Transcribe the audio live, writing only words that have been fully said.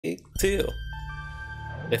Take two.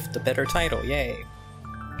 With the better title, yay.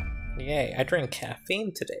 Yay, I drank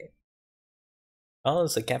caffeine today.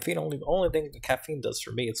 Honestly, caffeine only thing that caffeine does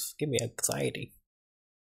for me is give me anxiety.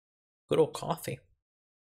 Good old coffee.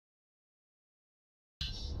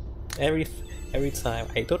 Every time.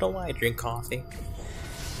 I don't know why I drink coffee.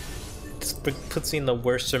 It just puts me in the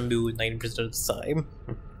worst mood 90% of the time.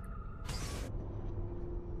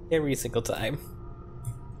 Every single time.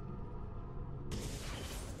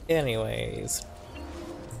 Anyways.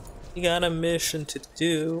 We got a mission to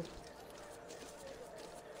do.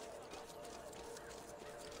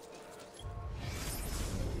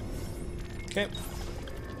 Okay.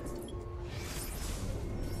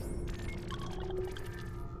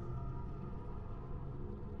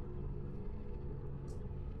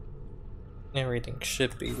 Everything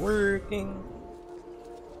should be working.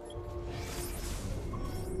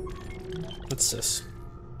 What's this?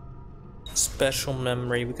 Special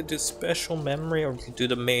memory. We could do special memory, or we could do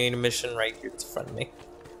the main mission right here in front of me.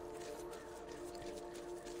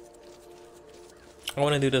 I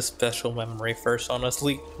want to do the special memory first,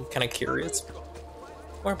 honestly. I'm kind of curious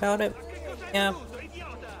more about it. Yeah.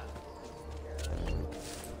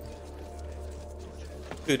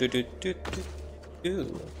 Do do do do do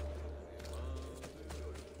do.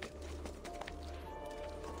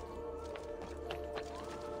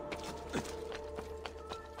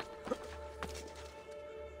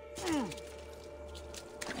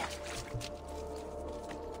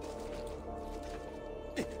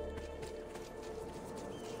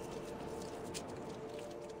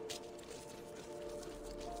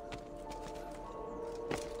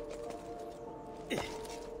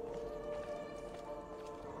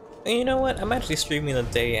 You know what? I'm actually streaming the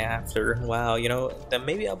day after. Wow, you know, then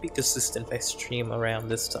maybe I'll be consistent if I stream around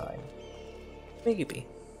this time. Maybe.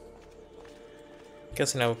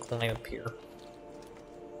 Guessing I will climb up here.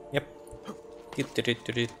 Yep. Do do do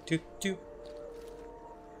do do do do.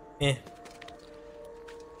 Eh.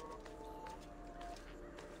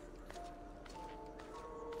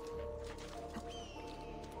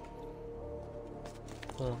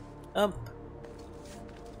 Up.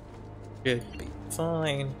 Should be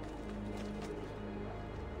fine.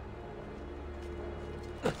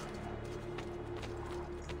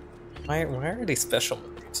 Why are they special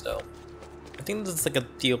memories though? I think this is like a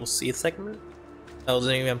DLC segment that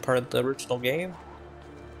wasn't even part of the original game.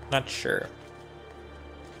 Not sure.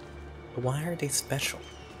 But why are they special?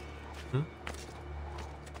 Hmm?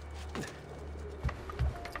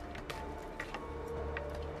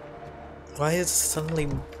 Why is it suddenly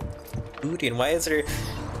booting? Why is there...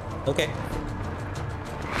 Okay.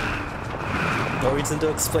 No reason to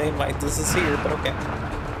explain why this is here, but okay.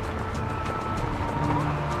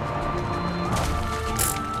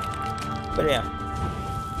 But yeah.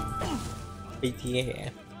 Yeah.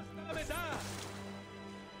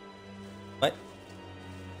 What?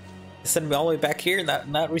 Send me all the way back here,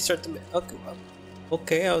 not restart the... Okay,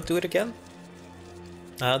 okay, I'll do it again.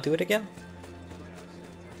 I'll do it again.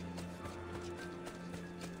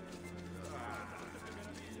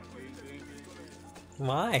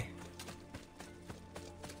 Why?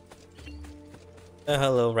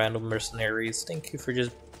 Hello, random mercenaries. Thank you for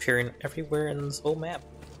just appearing everywhere in this whole map.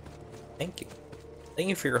 Thank you. Thank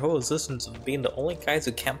you for your whole existence of being the only guys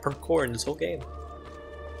who can't parkour in this whole game.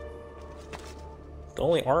 The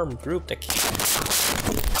only armed group that can.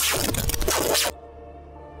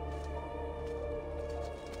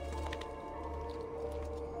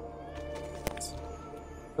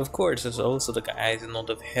 Of course, there's also the guys in all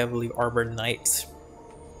the heavily armored knights.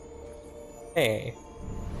 Hey.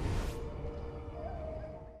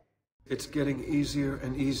 It's getting easier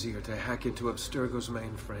and easier to hack into Abstergo's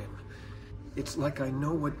mainframe. It's like I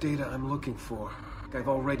know what data I'm looking for. I've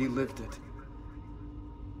already lived it.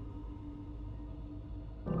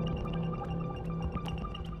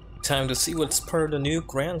 Time to see what's part of the new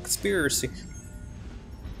grand conspiracy.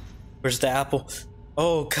 Where's the apple?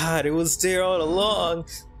 Oh god, it was there all along!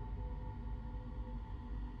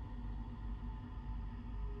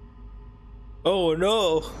 Oh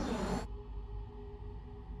no!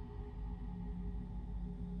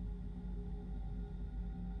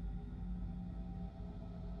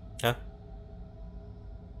 Huh?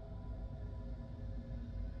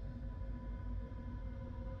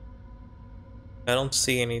 I don't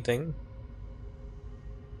see anything.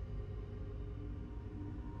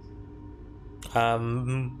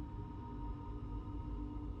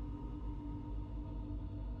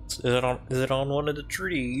 Is it on one of the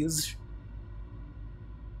trees?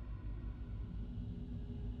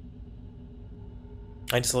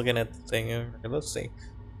 I'm just looking at the thing. Let's see.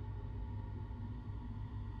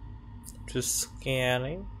 Just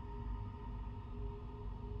scanning.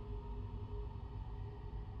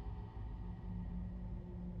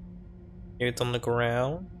 It's on the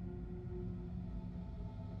ground.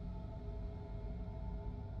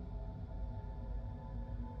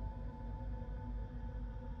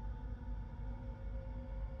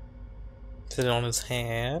 Sit on his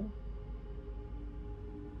hand.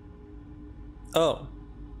 Oh.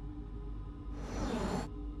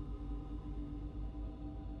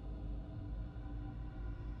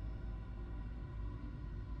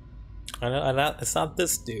 It's not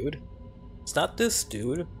this dude. It's not this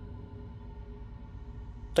dude.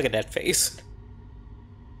 Look at that face.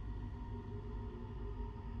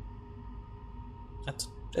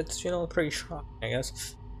 That's you know pretty shocking, I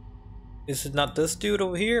guess. Is it not this dude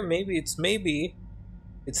over here? Maybe it's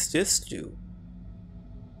this dude.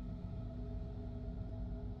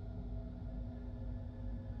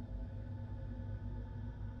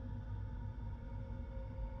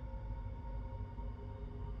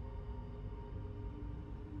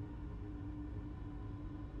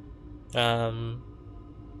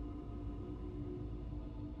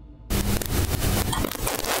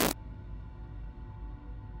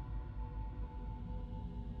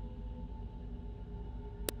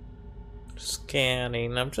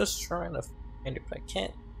 Scanning. I'm just trying to find it, but I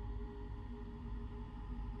can't.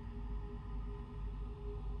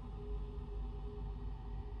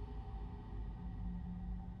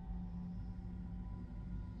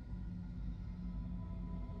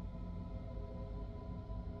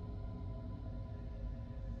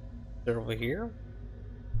 They're over here.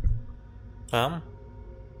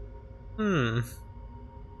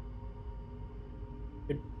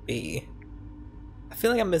 Could be. I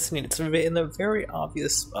feel like I'm missing it. It's in a very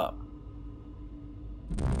obvious spot.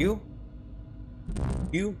 You.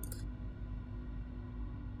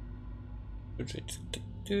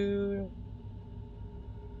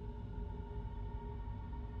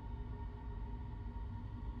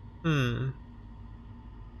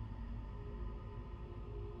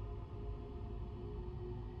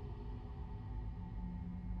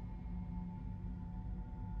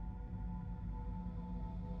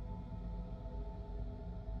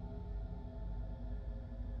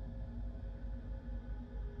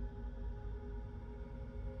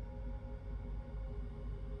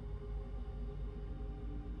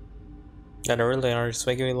 That early are just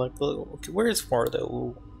making me like, where's Marta?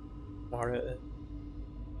 Marta,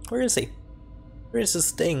 where is he? Where is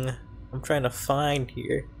this thing I'm trying to find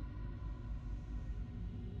here?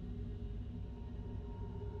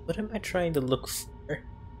 What am I trying to look for?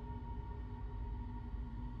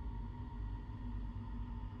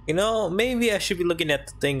 You know, maybe I should be looking at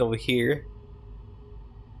the thing over here.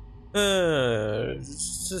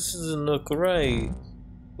 This doesn't look right.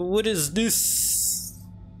 What is this?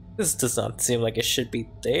 This does not seem like it should be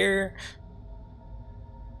there.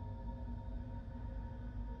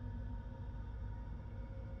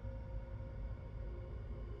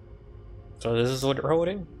 So this is what we're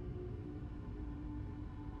holding?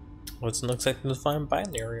 Well, it looks like the defined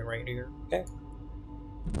binary right here. Okay.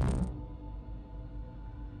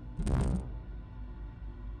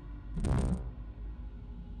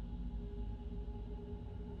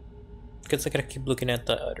 Guess I gotta keep looking at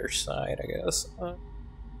the other side, I guess.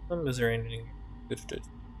 Is there anything?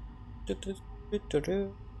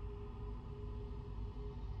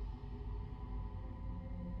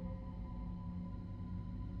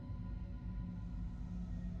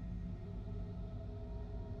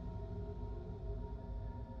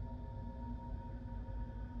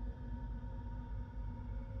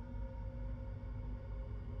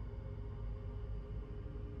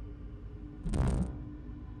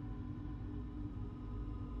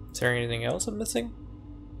 Is there anything else I'm missing?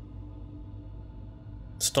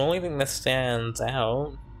 It's the only thing that stands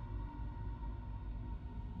out.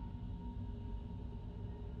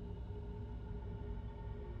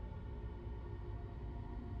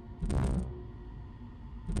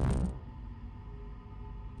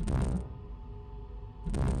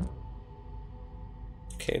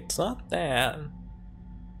 Okay, it's not that.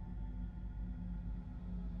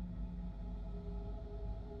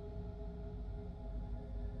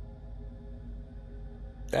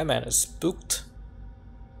 That man is spooked.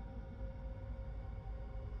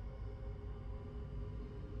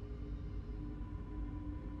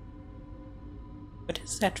 What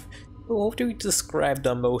is that? What do we describe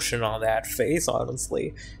the emotion on that face,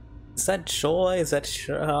 honestly? Is that joy? Is that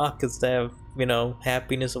shock? Is that, you know,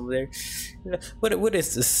 happiness over there? You know, what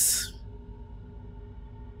is this?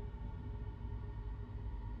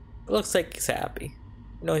 It looks like he's happy.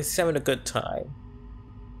 You know, he's having a good time.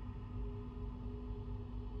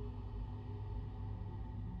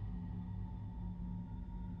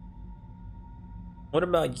 What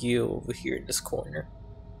about you over here in this corner?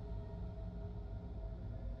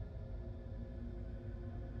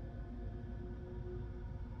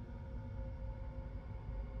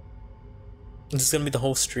 This is gonna be the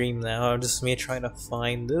whole stream now, just me trying to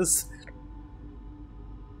find this.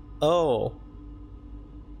 Oh.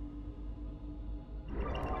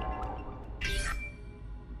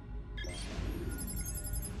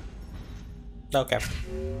 Okay.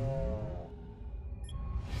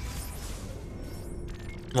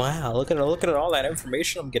 Wow, look at all that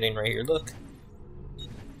information I'm getting right here, look.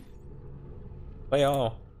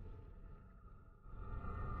 Wow.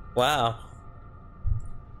 Wow.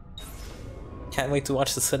 Can't wait to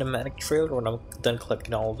watch the cinematic trailer when I'm done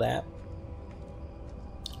collecting all of that.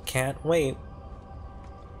 Can't wait.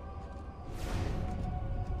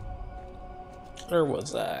 Where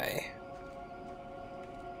was I?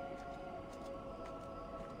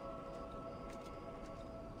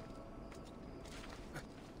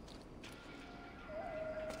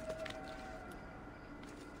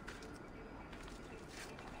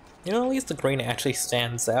 You know, at least the green actually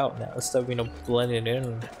stands out now instead of, you know, blending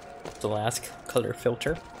in with the last color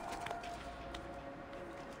filter.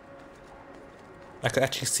 I could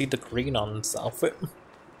actually see the green on this outfit.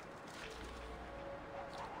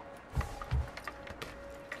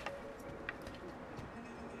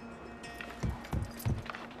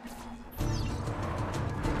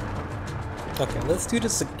 Okay, let's do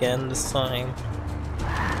this again this time.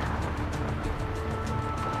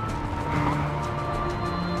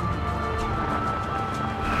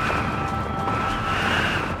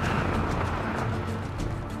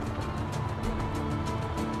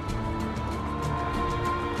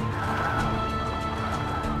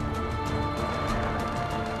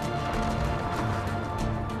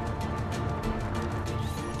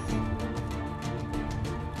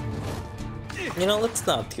 You know, let's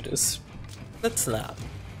not do this. Let's not.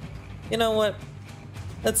 You know what?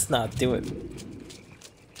 Let's not do it.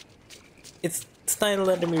 It's not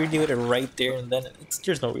letting me do it right there and then.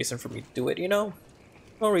 There's no reason for me to do it, you know?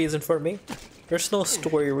 No reason for me. There's no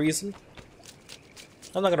story reason.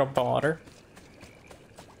 I'm not gonna bother.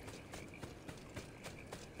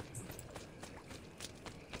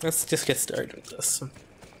 Let's just get started with this.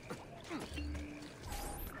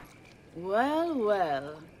 Well,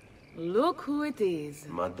 well. Look who it is.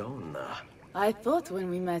 Madonna. I thought when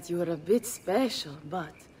we met you were a bit special,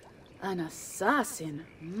 but an assassin.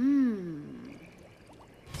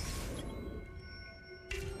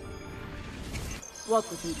 Walk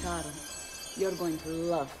with me, Karen. You're going to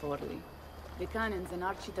love Forli. The cannons in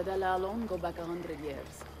Architadella alone go back 100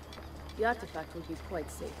 years. The artifact will be quite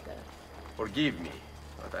safe there. Forgive me,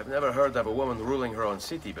 but I've never heard of a woman ruling her own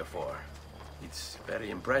city before. It's very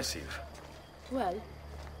impressive. Well,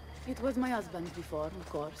 it was my husband before, of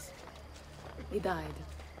course. He died.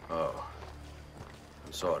 Oh.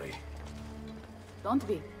 I'm sorry. Don't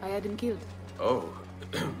be. I had him killed. Oh.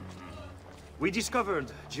 We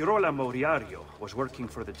discovered Girolamo Riario was working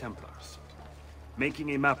for the Templars,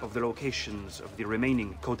 making a map of the locations of the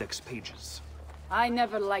remaining Codex pages. I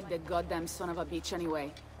never liked that goddamn son of a bitch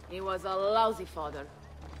anyway. He was a lousy father.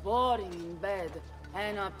 Boring in bed,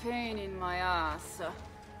 and a pain in my ass.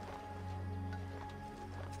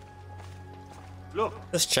 Look,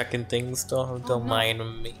 Just checking things, don't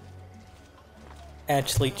mind me.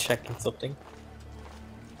 Actually checking something.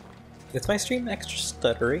 Is my stream extra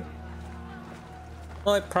stuttery?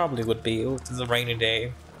 Well, it probably would be. It's a rainy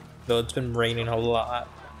day, though it's been raining a lot.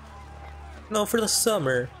 No, for the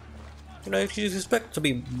summer, you know, you expect it to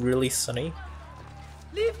be really sunny.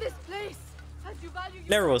 Leave this place! As you value your...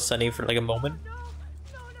 Never was sunny for like a moment.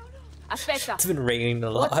 Aspetta. It's been raining a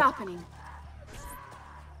lot. What's happening?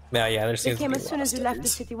 Yeah, there They seems to came be as a soon lot as of you left the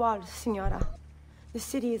stutters. city walls, Signora. The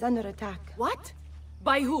city is under attack. What?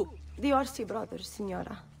 By who? The Orsi brothers,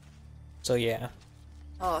 Signora. So yeah.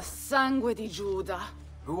 Oh, sangue di Giuda.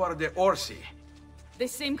 Who are the Orsi? The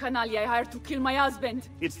same canaglia I hired to kill my husband.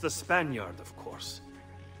 it's the Spaniard, of course.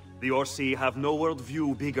 The Orsi have no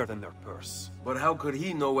worldview bigger than their purse. But how could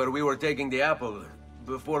he know where we were taking the apple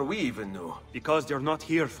before we even knew? Because they're not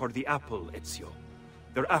here for the apple, Ezio.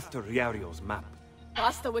 They're after Riario's map.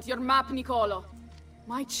 Basta with your map, Nicolo.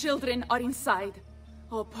 My children are inside.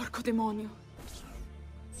 Oh, porco demonio.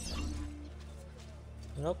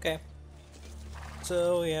 Okay.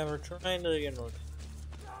 So yeah, we're trying to, you know.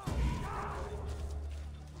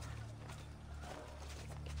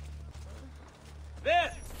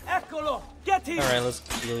 There! Eccolo! Get him! Alright, let's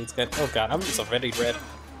kill these guys. Oh god, I'm just already red.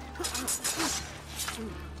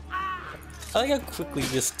 I like how quickly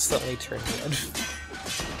just suddenly turned red.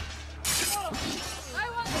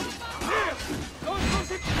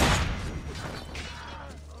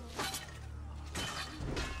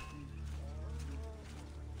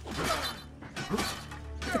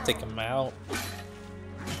 I'll take him out.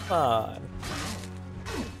 Come on.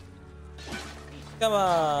 Come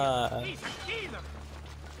on.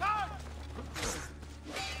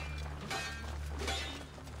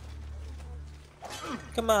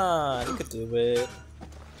 Come on, you could do it.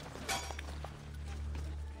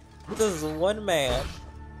 This is one man.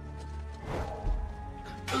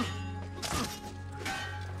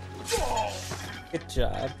 Good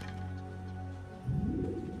job.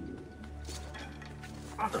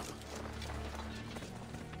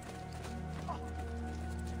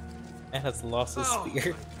 And has lost his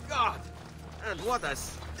spear. God! And what a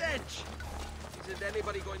stench! Isn't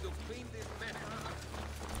anybody going to clean this mess?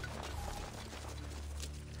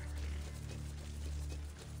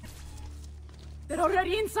 They're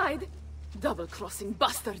already inside. Double-crossing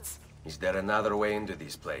bastards. Is there another way into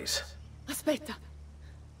this place? Aspetta.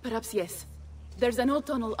 Perhaps yes. There's an old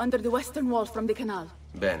tunnel under the western wall from the canal.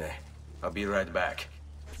 Bene. I'll be right back.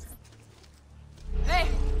 Hey,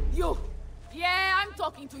 you! Yeah, I'm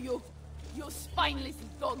talking to you. You spineless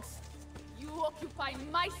dogs. You occupy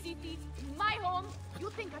my city, my home. You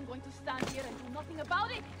think I'm going to stand here and do nothing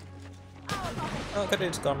about it? Oh, I could have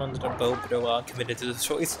just gone under the boat, but committed to the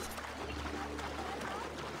choice.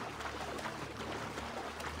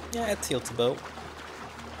 Yeah, it tilts the boat.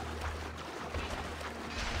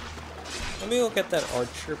 Let me go get that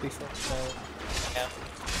archer before. Yeah.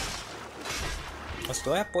 Oh,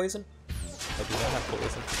 do I have poison? I do not have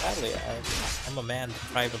poison. Sadly, I'm a man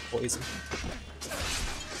deprived of poison.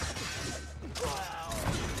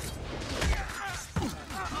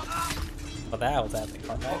 Oh, that was happening.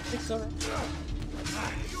 Alright, it's alright.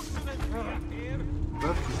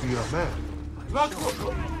 That could be a man. Not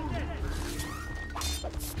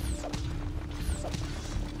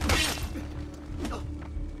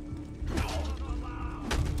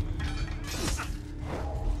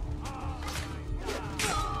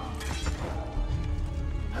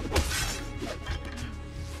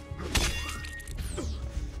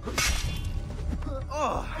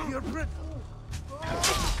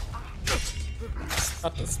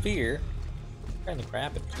the spear. Trying to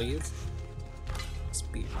grab it, please.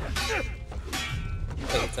 Spear. Wait,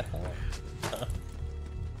 it's a hell. Huh.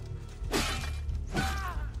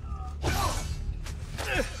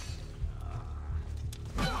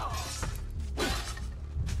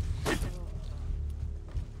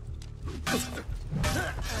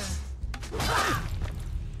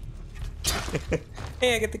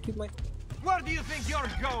 Hey, I get to keep my. Where do you think you're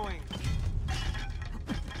going?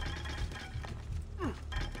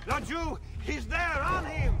 The Jew, he's there on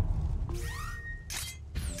him!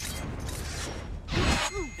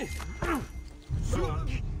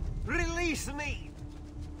 Release me!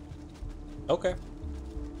 Okay.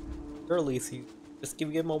 Release you. Just give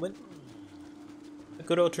me a moment. The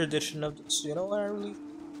good old tradition of this, you know, I release.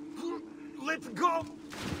 Let go!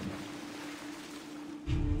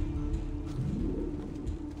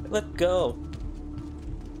 Let go.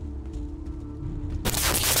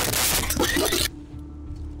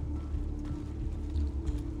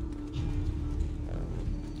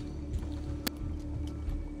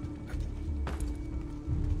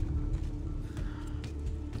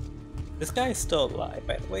 This guy is still alive,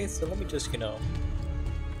 by the way, so let me just, you know...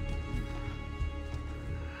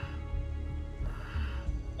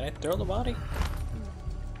 Can I throw the body?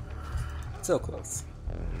 So close.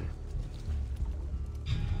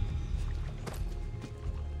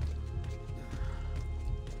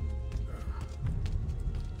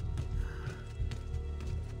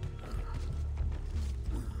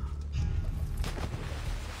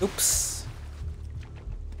 Oops.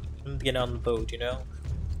 I'm get on the boat, you know?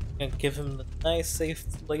 And give him the nice, safe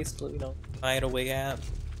place to, you know, hide away at.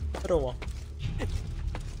 But oh well.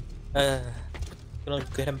 Gonna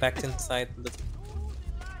get him back inside. Get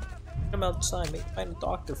him outside, maybe find a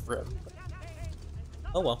doctor for him.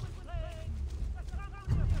 Oh well.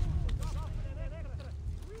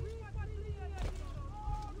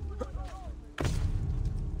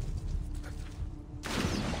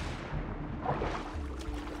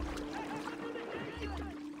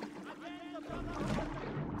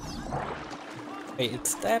 Hey,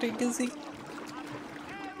 it's that easy?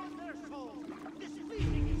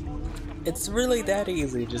 It's really that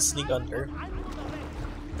easy, just sneak under.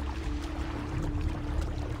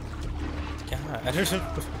 God.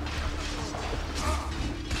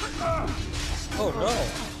 Oh no.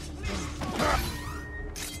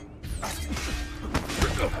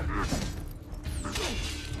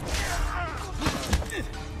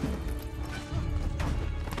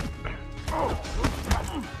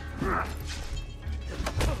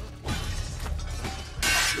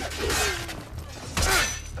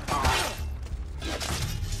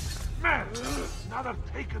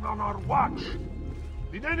 taken on our watch.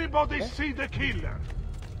 Did anybody see the killer?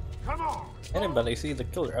 Come on! Anybody see the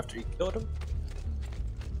killer after you killed him?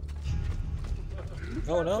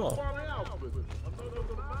 Oh no.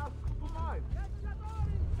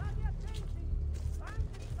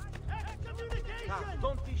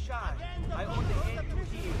 Don't be shy. I only aim to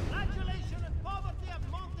heal. Flagellation and poverty of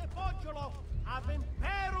Monte Poggio have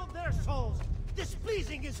imperiled their souls,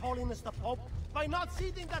 displeasing His Holiness the Pope by not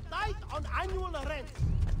ceding the tithe on annual rent.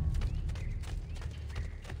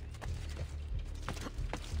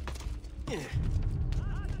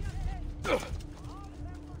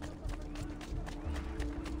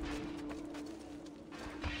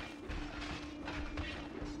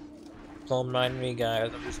 Don't mind me,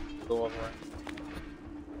 guys. I'm just gonna go over.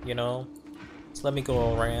 You know, just let me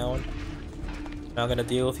go around. Not gonna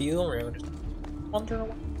deal with you. We're gonna just wander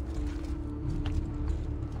away.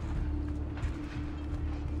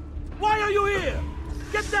 Why are you here?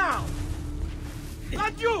 Get down!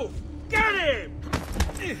 Not you! Get him!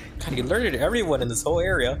 God, he alerted everyone in this whole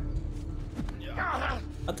area. How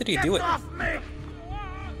did he do it? Get off me!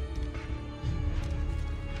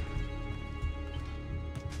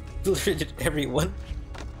 Alerted everyone.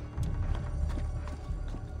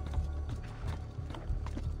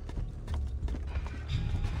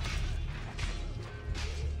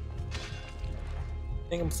 I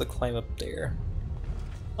think I'm supposed to climb up there.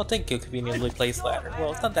 Oh, thank you, conveniently placed ladder.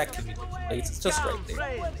 Well, it's not that conveniently placed, it's just right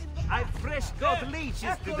there. I've fresh got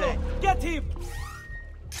leeches today. Get him!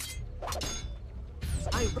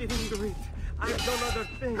 I didn't do it. I've done other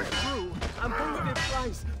things too. I'm paying the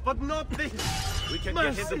price, but not this. We can get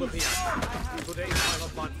into the field. Today's final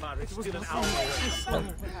bonfire is still an hour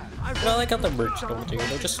away. Well, I got the merchant over there.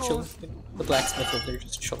 They're just chilling. The blacksmith over there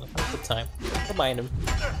just chilling. Have a good time. Don't mind him.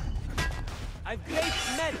 I've great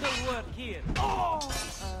metal work here.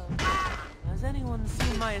 Has anyone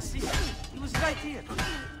seen my assistant? He was right here.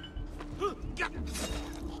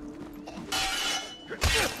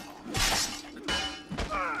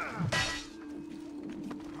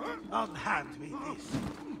 Unhand me this.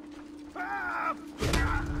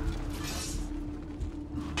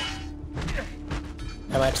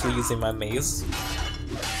 I'm actually using my mace.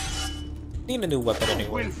 Need a new weapon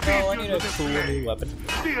anyway. No, I need a cool new weapon.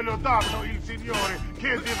 Dio lodato il Signore,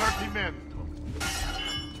 che divertimento!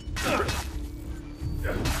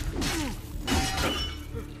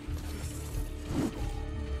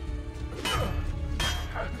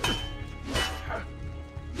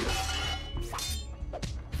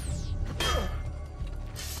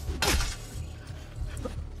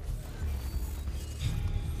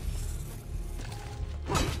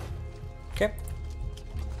 Okay.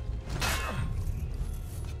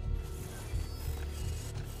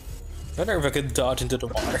 I wonder if I could dodge into the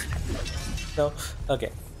water. No?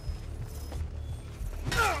 Okay.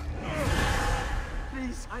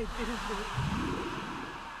 Please, I didn't do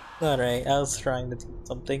it. Alright, I was trying to do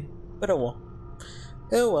something. But oh well.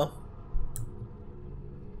 Oh well.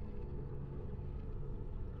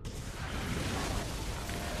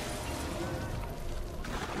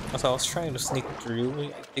 So I was trying to sneak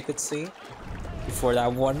through, you could see, before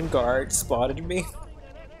that one guard spotted me.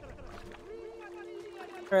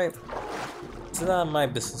 Right. It's not my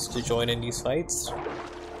business to join in these fights.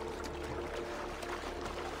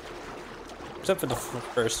 Except for the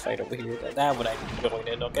first fight over here. That one I can join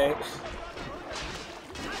in, okay?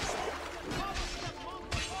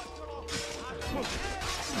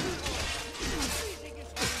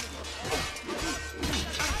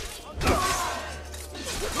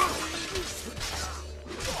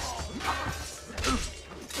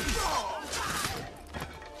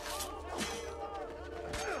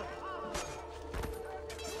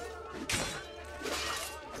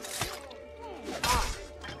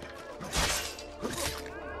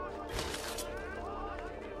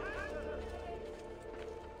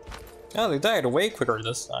 Oh, they died way quicker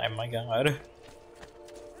this time, my god.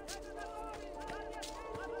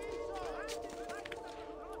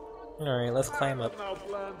 Alright, let's climb up.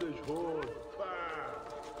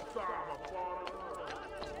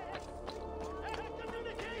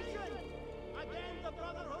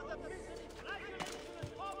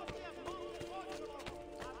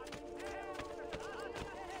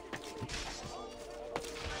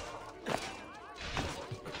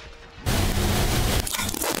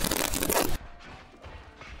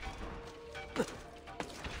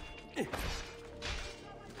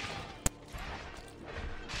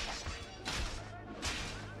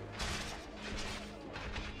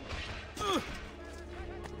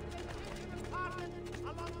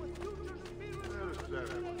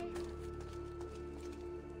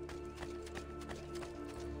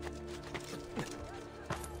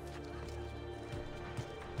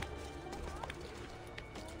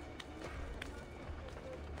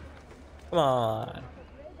 Come on.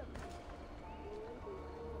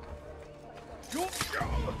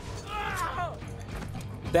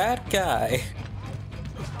 That guy.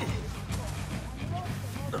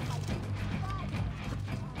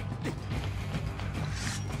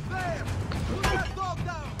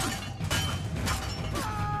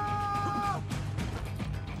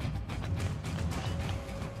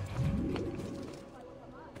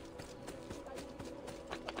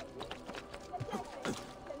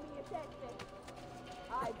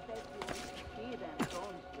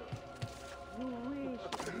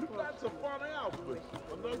 That's a funny outfit.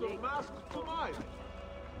 Another mask to mine.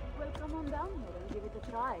 Well, come on down here and give it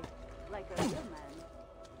a try, like a real man.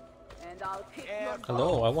 And I'll take your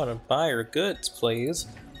Hello, I want to buy your goods, please.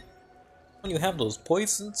 When you have those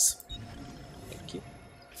poisons. Thank you.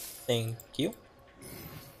 Thank you.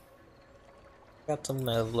 Got some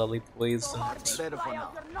lovely poisons.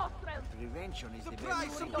 Prevention is the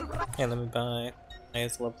best. And let me buy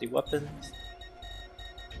nice lovely weapons.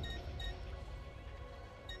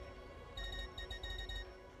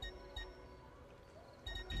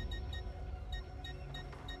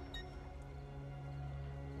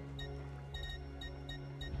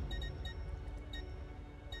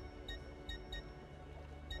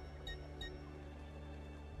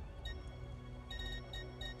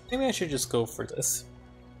 Maybe I should just go for this.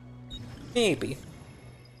 Maybe.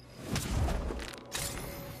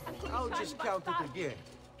 I'll just count it again.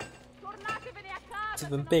 It's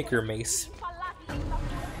even bigger mace.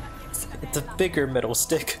 It's a bigger metal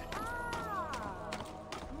stick.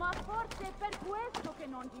 Ma forse è per questo che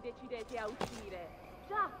non vi decidete a uscire.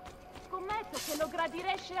 Già, scommetto che lo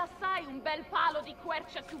gradireste assai un bel palo di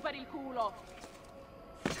quercia su per il culo.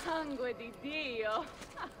 Sangue di Dio!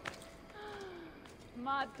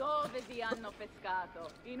 Ma dove vi hanno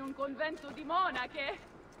pescato? In un convento di monache?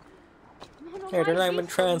 Non ho Hey, they're mai not even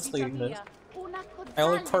visto in vita translating this. mia una I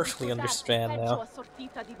only cozzaglia di partially scusate understand peggio now.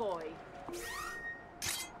 assortita di voi.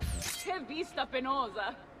 Che vista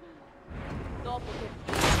penosa! Dopo che...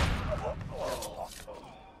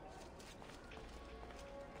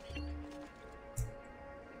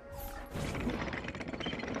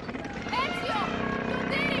 Ezio!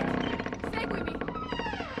 Judith! Seguimi!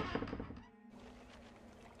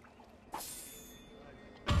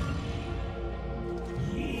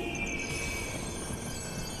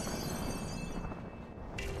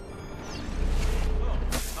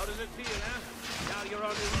 How does it feel, huh? Now you're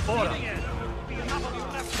on the receiving end. Be enough of you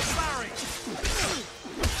left to bury.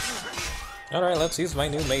 Alright, let's use my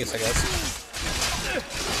new mace, I guess.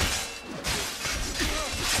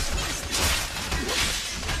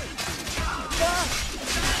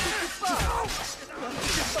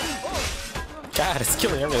 God, it's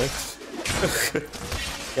killing everything.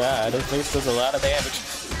 God, this mace does a lot of damage.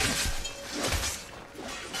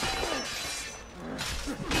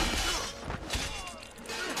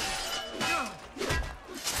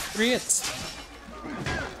 3 hits.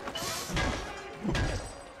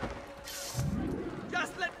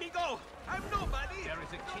 Just let me go. I'm nobody. There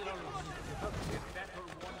is a killer. Better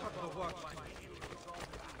wonderful work.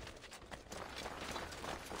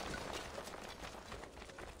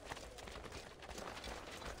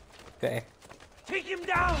 Okay. Take him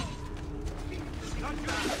down. He's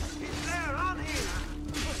there on him.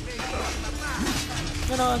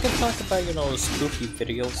 You know, I can talk about, you know, spooky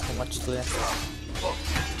videos and watch that.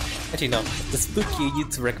 Actually, no, the spooky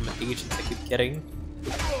YouTube recommendations I keep getting.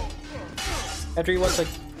 After you watch like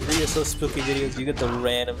 3 or so spooky videos, you get the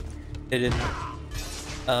random hidden,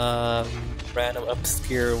 random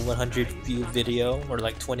obscure 100 view video or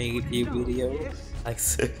like 28 view video, like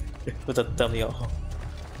with a thumbnail.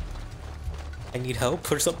 I need help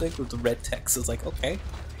or something with the red text. It's like, okay,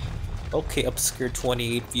 obscure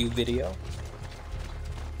 28 view video.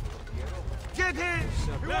 Get in.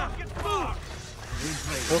 Get far.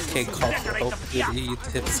 Okay, call for help video,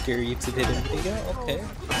 obscure YouTube hidden video. Okay,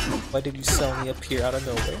 why did you sell me up here out of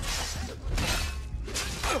nowhere?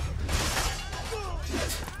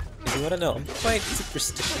 If you wanna know, I'm quite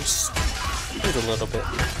superstitious. Just a little bit.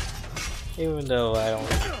 Even though I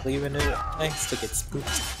don't believe in it, I still get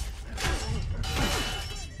spooked.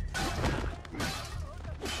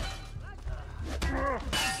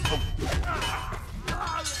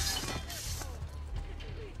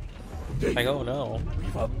 Like, oh no.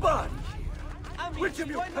 How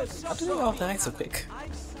do they all die so quick?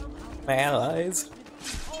 My allies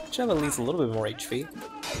should have at least a little bit more HP.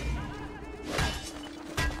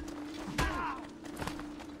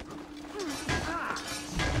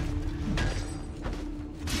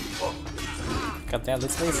 Goddamn,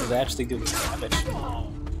 this mace is actually doing damage.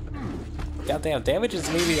 Goddamn, damage is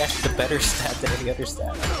maybe actually the better stat than any other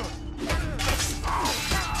stat.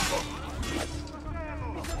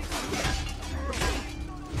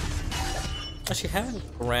 She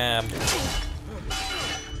haven't grabbed.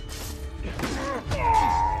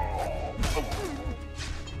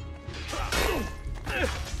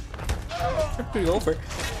 Should be over.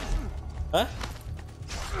 Huh?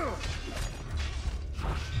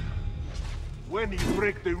 When you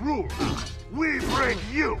break the rules, we break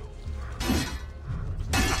you!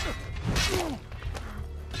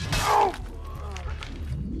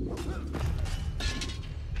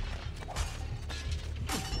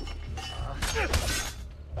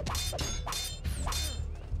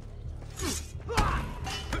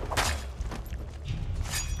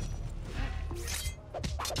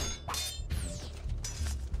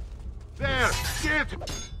 There! Get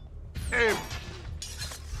him!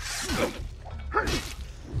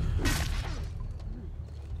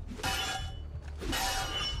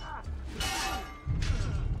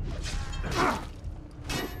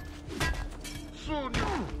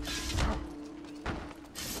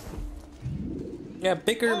 Yeah,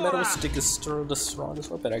 bigger metal stick is still the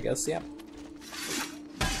strongest weapon, I guess, yeah.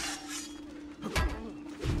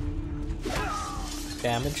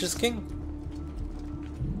 Damage is king.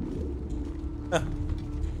 Huh.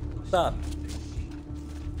 Stop.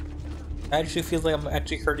 I actually feel like I'm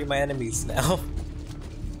actually hurting my enemies now.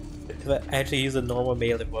 If I actually use a normal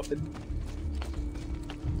melee weapon.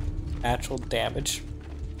 Actual damage.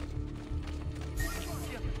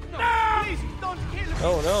 No! Please, don't kill me!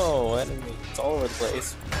 Oh no, enemies all over the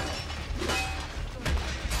place.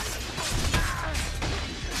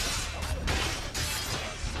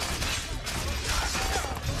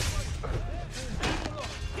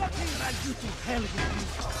 Get me, man, you to hell with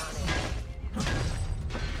you.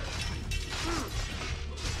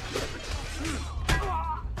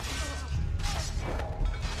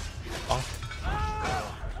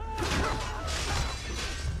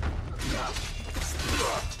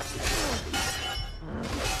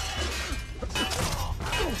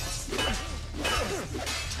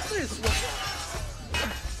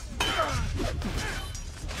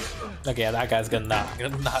 Okay, that guy's gonna not.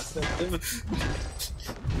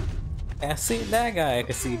 I see that guy. I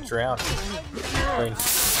can see drown.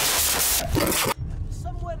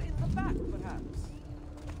 Somewhere in the back, perhaps.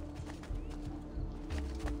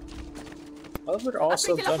 Others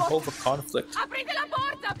also done over conflict. Aprite la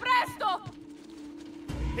porta, presto!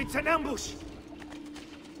 It's an ambush!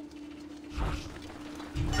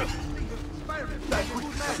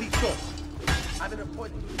 I'm an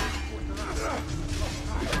appointment.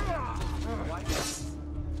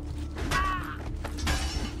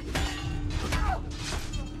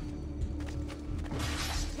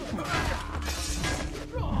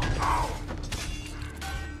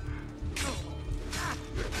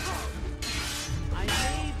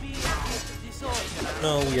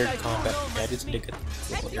 No weird combat. Yeah, I just need to get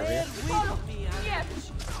the whole area.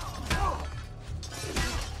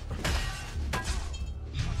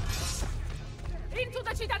 Into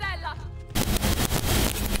the cittadella!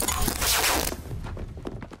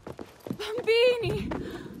 Bambini!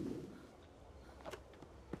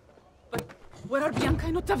 But where are Bianca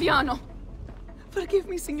and Ottaviano? Forgive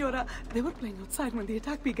me, Signora. They were playing outside when the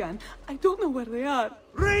attack began. I don't know where they are.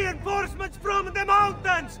 Reinforcements from the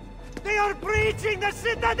mountains! They are breaching the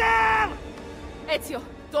citadel! Ezio,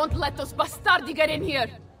 don't let those bastardi get in here!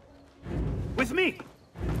 With me!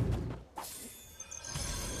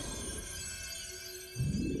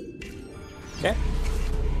 Okay.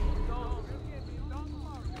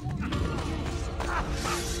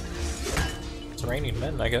 It's raining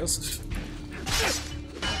men, I guess.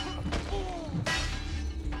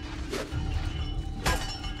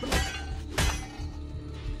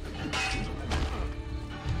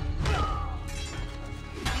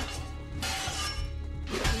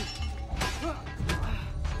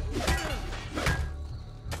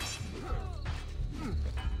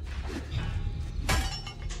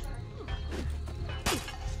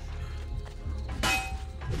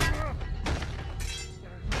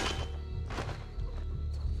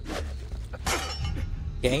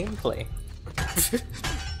 Gameplay.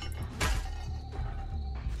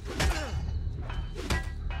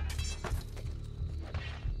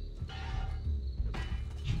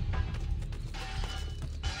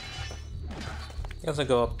 Guess I'll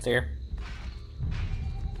go up there.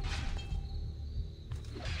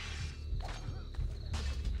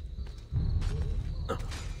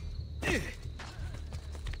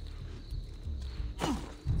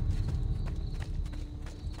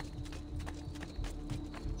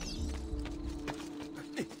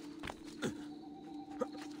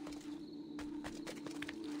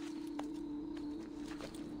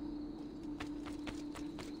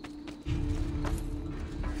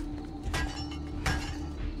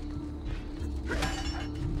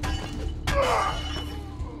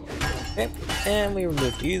 Okay, and we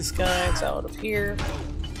remove these guys out of here.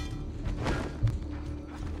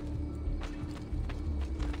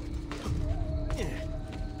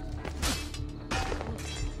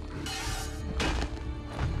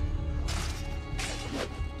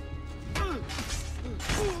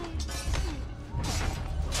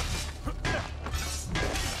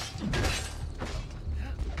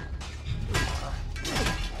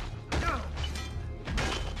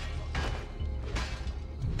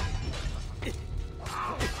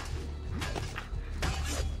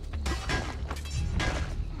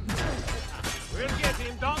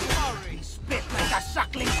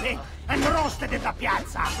 And roasted in the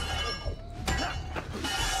piazza.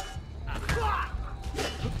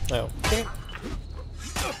 Okay.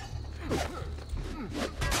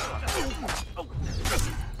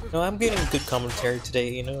 No, I'm getting good commentary today,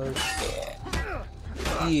 you know.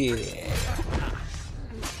 Yeah. Yeah.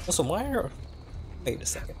 Also, why are... Wait a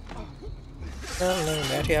second. I don't know,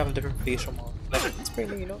 they actually have a different facial model. It's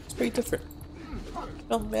pretty, you know, it's pretty different.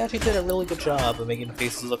 No, they actually did a really good job of making the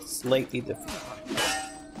faces look slightly different.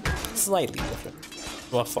 Slightly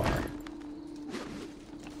different. Well, far.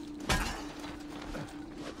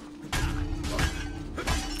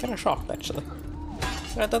 Kinda shocked, actually.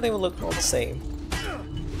 I thought they would look all the same.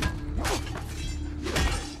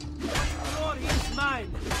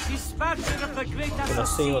 Gonna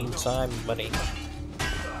see one time, buddy.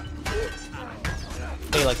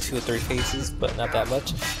 Maybe like 2 or 3 faces, but not that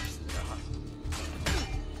much.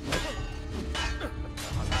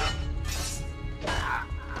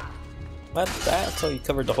 But that's how you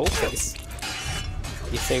covered the whole face.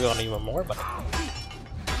 You save on even more money.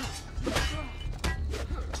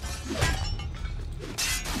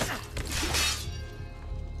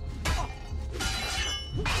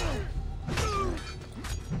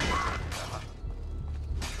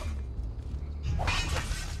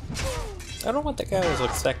 I don't know what the guy was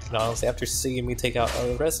expecting, honestly, after seeing me take out all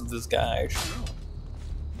the rest of this guys.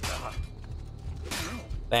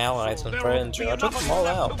 The allies and friends, I took them all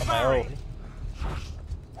out on my own.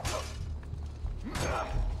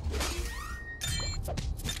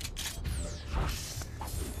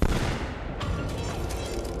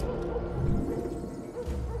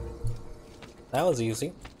 That was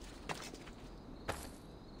easy.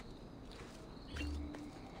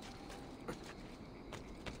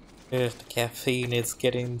 If the caffeine is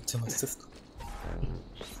getting to my system.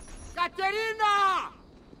 Caterina!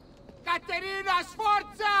 Caterina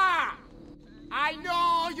Sforza! I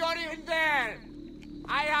know you're in there!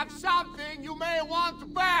 I have something you may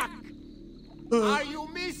want back! Are you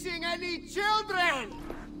missing any children?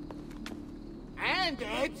 And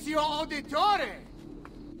Ezio Auditore!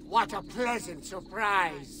 What a pleasant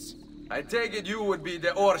surprise! I take it you would be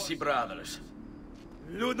the Orsi brothers.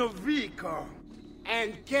 Ludovico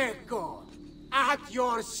and Gecko, at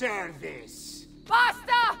your service.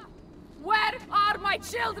 Basta! Where are my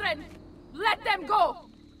children? Let them go!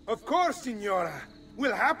 Of course, Signora.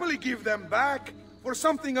 We'll happily give them back for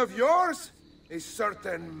something of yours. A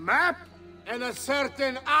certain map. And a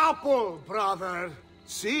certain apple, brother.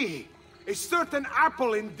 See, a certain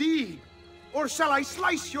apple indeed. Or shall I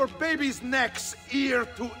slice your baby's necks ear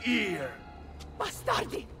to ear?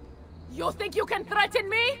 Bastardi! You think you can threaten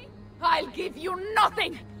me? I'll give you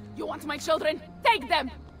nothing! You want my children? Take them!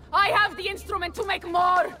 I have the instrument to make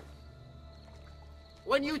more!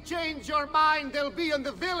 When you change your mind, they'll be in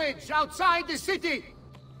the village outside the city.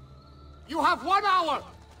 You have 1 hour.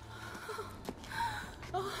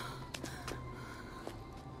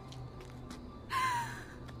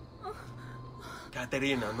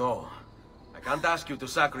 Caterina, no. I can't ask you to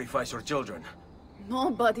sacrifice your children.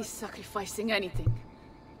 Nobody's sacrificing anything.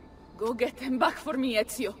 Go get them back for me,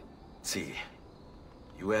 Ezio. See,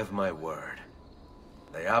 you have my word.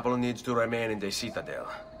 The apple needs to remain in the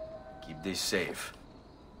Citadel. Keep this safe.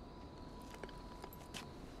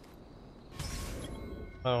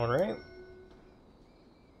 Alright.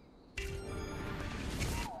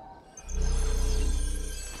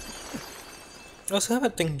 I also have a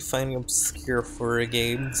thing finding obscure horror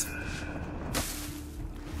games.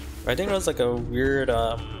 I think it was like a weird,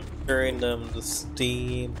 during the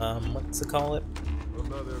Steam, what's it call it?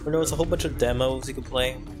 Where there was a whole bunch of demos you could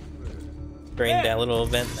play during that little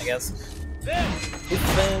event, I guess.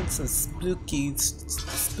 Events and spooky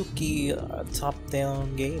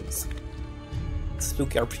top-down games.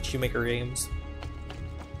 Spooky RPG Maker games.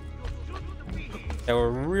 That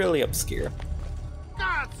were really obscure.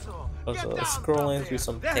 I was scrolling through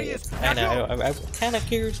some tapes. I know, I'm kind of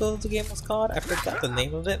curious what the game was called. I forgot the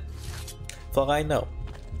name of it. But I know.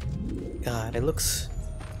 God, it looks...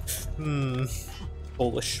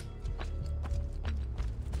 Polish.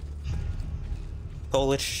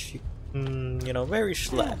 Polish, you know, very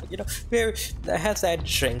Slav, you know, very, that has that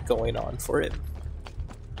drink going on for it.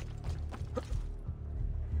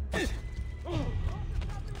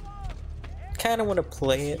 Kinda wanna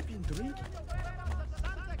play it,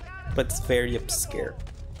 but it's very obscure.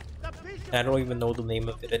 I don't even know the name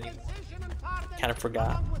of it anymore. Kinda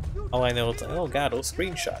forgot. All I know is, oh god, those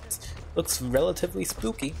screenshots. Looks relatively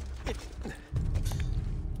spooky.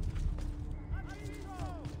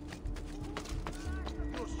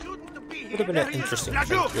 Would have been an interesting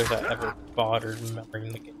picture if I ever bothered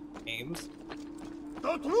remembering the games.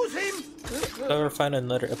 Don't lose him! If I ever find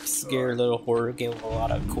another obscure little horror game with a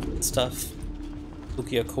lot of cool stuff,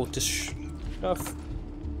 spooky occultish stuff,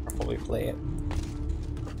 I'll probably play it.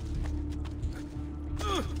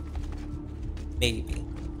 Maybe.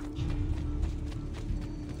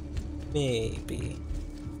 Maybe.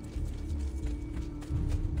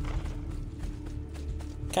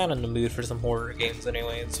 Kinda in the mood for some horror games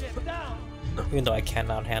anyways. Even though I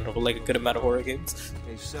cannot handle like a good amount of horror games.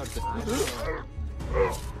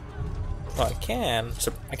 Oh, I can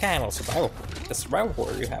handle survival. The survival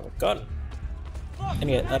horror, you have a gun.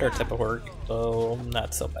 Any other type of horror, though,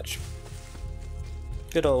 not so much.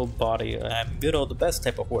 Good old body, good old, the best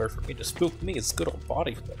type of horror for me to spook me is good old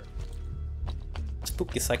body horror.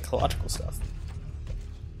 Spooky psychological stuff.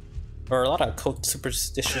 Or a lot of occult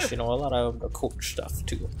superstitious, you know, a lot of occult stuff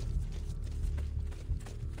too.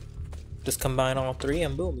 Just combine all three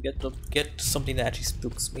and boom, get something that actually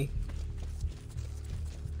spooks me.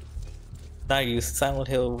 Not use Silent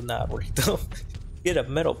Hill, not working though. Get a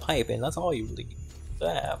metal pipe and that's all you really need to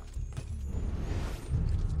have.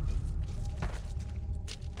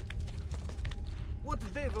 What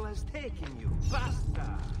devil has taken you,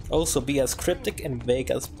 bastard? Also be as cryptic and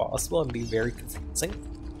vague as possible and be very confusing.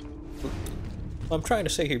 What I'm trying to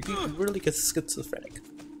say here, be really schizophrenic.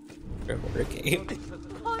 For a horror game.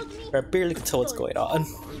 I barely can tell what's going on.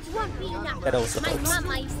 That was the hopes. My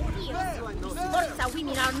mama is here. These Forza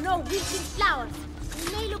women are no wilting flowers.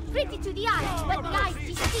 They may look pretty to the eye, but the eyes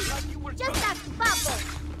deceive. Just ask Bubble.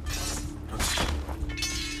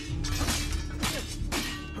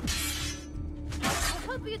 I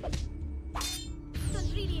hope you don't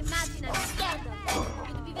really imagine I'm scared of you.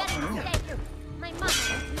 You'd be very mistaken. My mama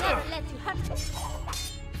would never let you hurt her.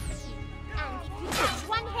 And if you touch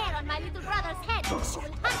one hair on my little brother's head, she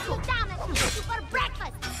will hunt you down and eat you for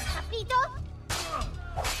breakfast. Capito?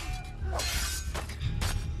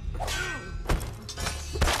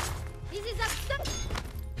 This is absurd,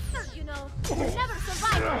 you know. You'll never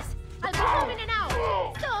survive this. I'll be home in an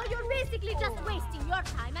hour. So you're basically just wasting your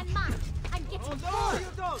time and mine. I'm getting bored.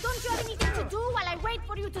 Don't you have anything to do while I wait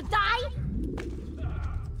for you to die?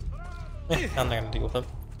 I'm not gonna deal with him.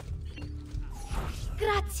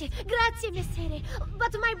 Grazie, grazie, Messere.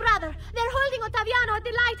 But my brother, they're holding Ottaviano at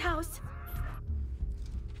the lighthouse.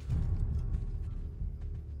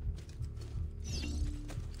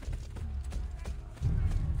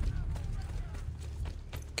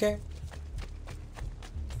 Okay.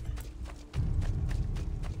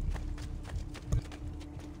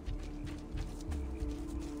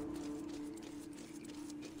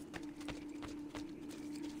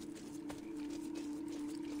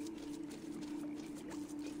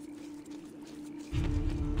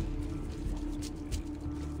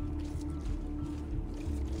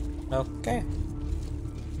 Okay.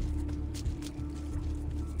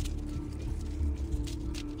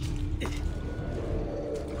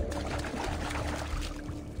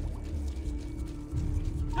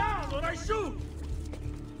 Down or I shoot!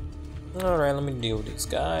 Alright, let me deal with these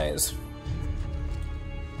guys.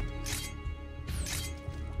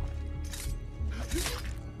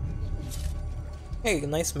 Hey,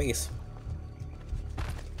 nice mace.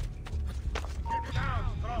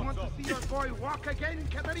 You want to see your boy walk again,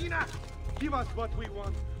 Katerina? Give us what we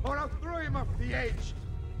want, or I'll throw him off the edge.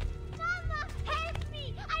 Mama, help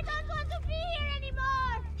me! I don't want to be here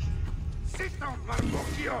anymore! Sit down,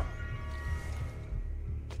 Marmocchio!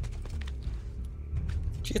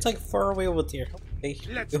 She's like far away with your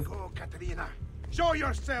Let's go, Katerina. Show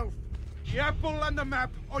yourself. The apple on the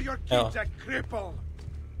map, or your kid's a cripple.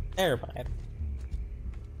 Never mind.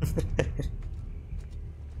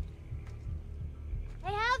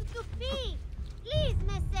 I have to pee! Please,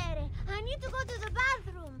 Messere, I need to go to the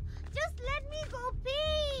bathroom. Just let me go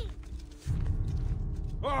pee!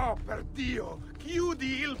 Oh, per Dio!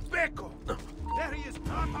 Chiudi il becco! There he is,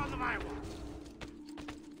 not on my wall.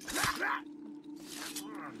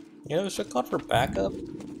 You know, should call for backup.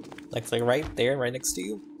 Like right there, right next to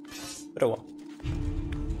you. But oh well.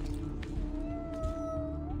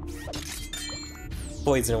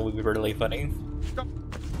 Poison would be really funny.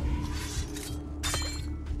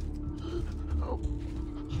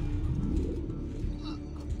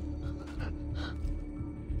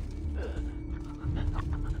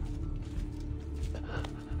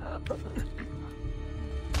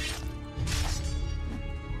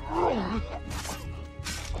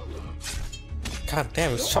 God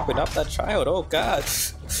damn, he's chopping up that child. Oh god.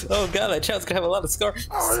 Oh god, that child's gonna have a lot of scars.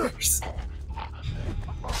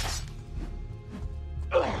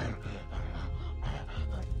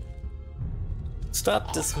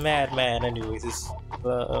 Stop this madman, anyways.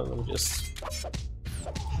 Let me just.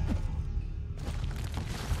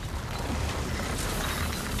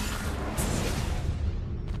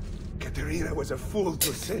 Katerina was a fool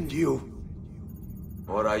to send you.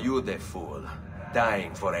 Or are you the fool,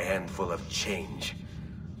 dying for a handful of change?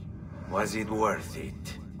 Was it worth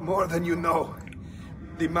it? More than you know.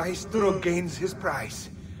 The Maestro gains his prize.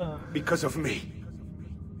 Because of me.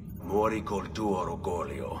 Muori col tuo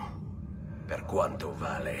orgoglio. Per quanto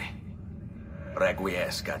vale.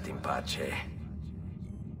 Requiescat in pace.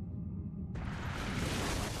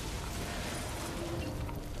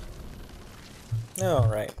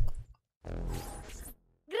 Alright.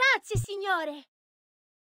 Grazie, signore.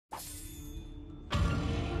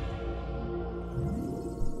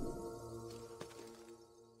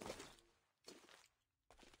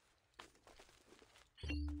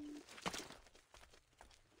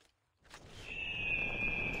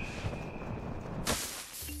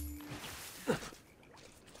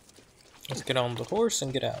 Let's get on the horse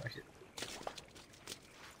and get out of here.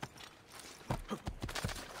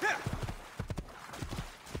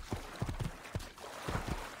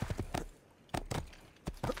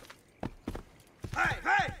 Hey,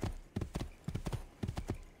 hey!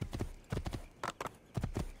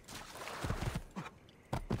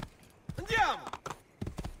 Andiamo!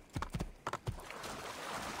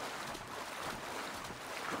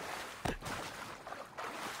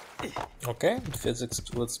 Okay, the physics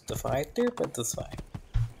was defied there, but that's fine.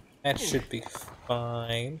 That should be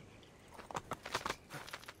fine.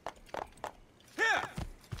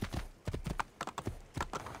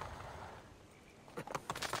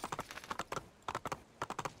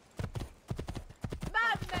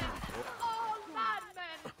 Madman! Oh,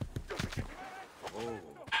 madman!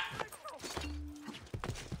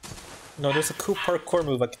 No, there's a cool parkour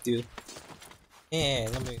move I could do. Yeah,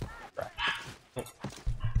 let me.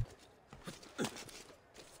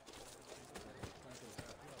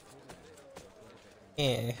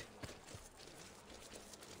 Yeah.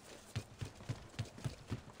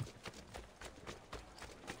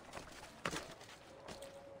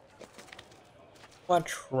 I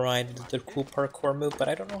tried the cool parkour move, but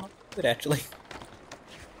I don't know how to do it actually.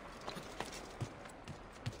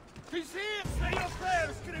 He's here! Stay up there,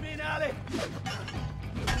 criminale!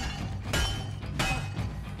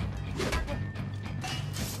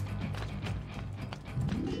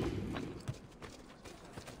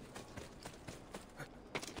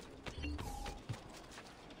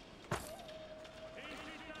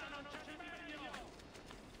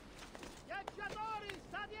 Viaggiatori,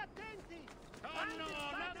 state attenti!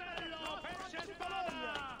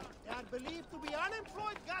 They are believed to be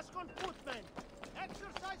unemployed Gascon footmen.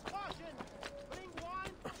 Exercise caution. Bring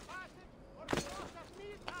wine, passage, or cross at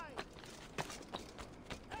mealtime.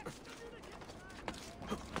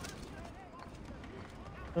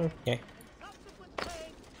 Okay. Subsequent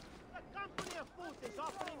pay, the company of food is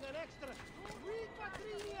offering an extra 3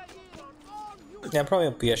 quattrini a year on all new... Yeah, probably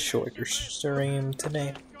will be a shorter stream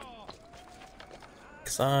today.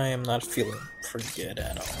 Because I am not feeling pretty good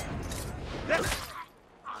at all.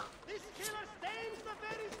 This killer stains the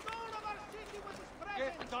very stone of our city with his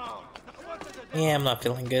presence. Yeah, I'm not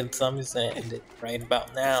feeling good, so I'm just gonna end it right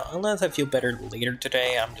about now. Unless I feel better later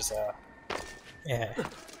today, I'm just, yeah.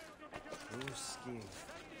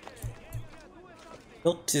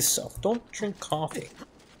 Note to self, don't drink coffee.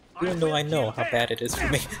 Even though I know how bad it is for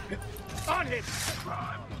me.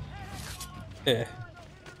 Yeah.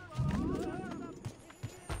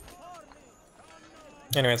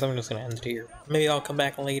 Anyways, I'm just gonna end it here. Maybe I'll come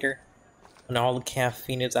back later when all the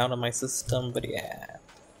caffeine is out of my system, but yeah.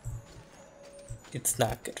 It's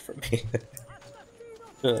not good for me.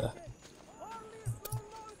 Ugh.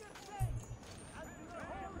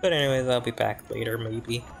 But anyways, I'll be back later,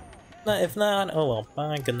 maybe. If not, oh well,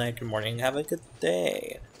 bye, good night, good morning, have a good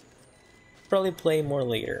day. Probably play more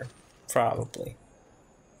later. Probably.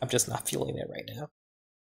 I'm just not feeling it right now.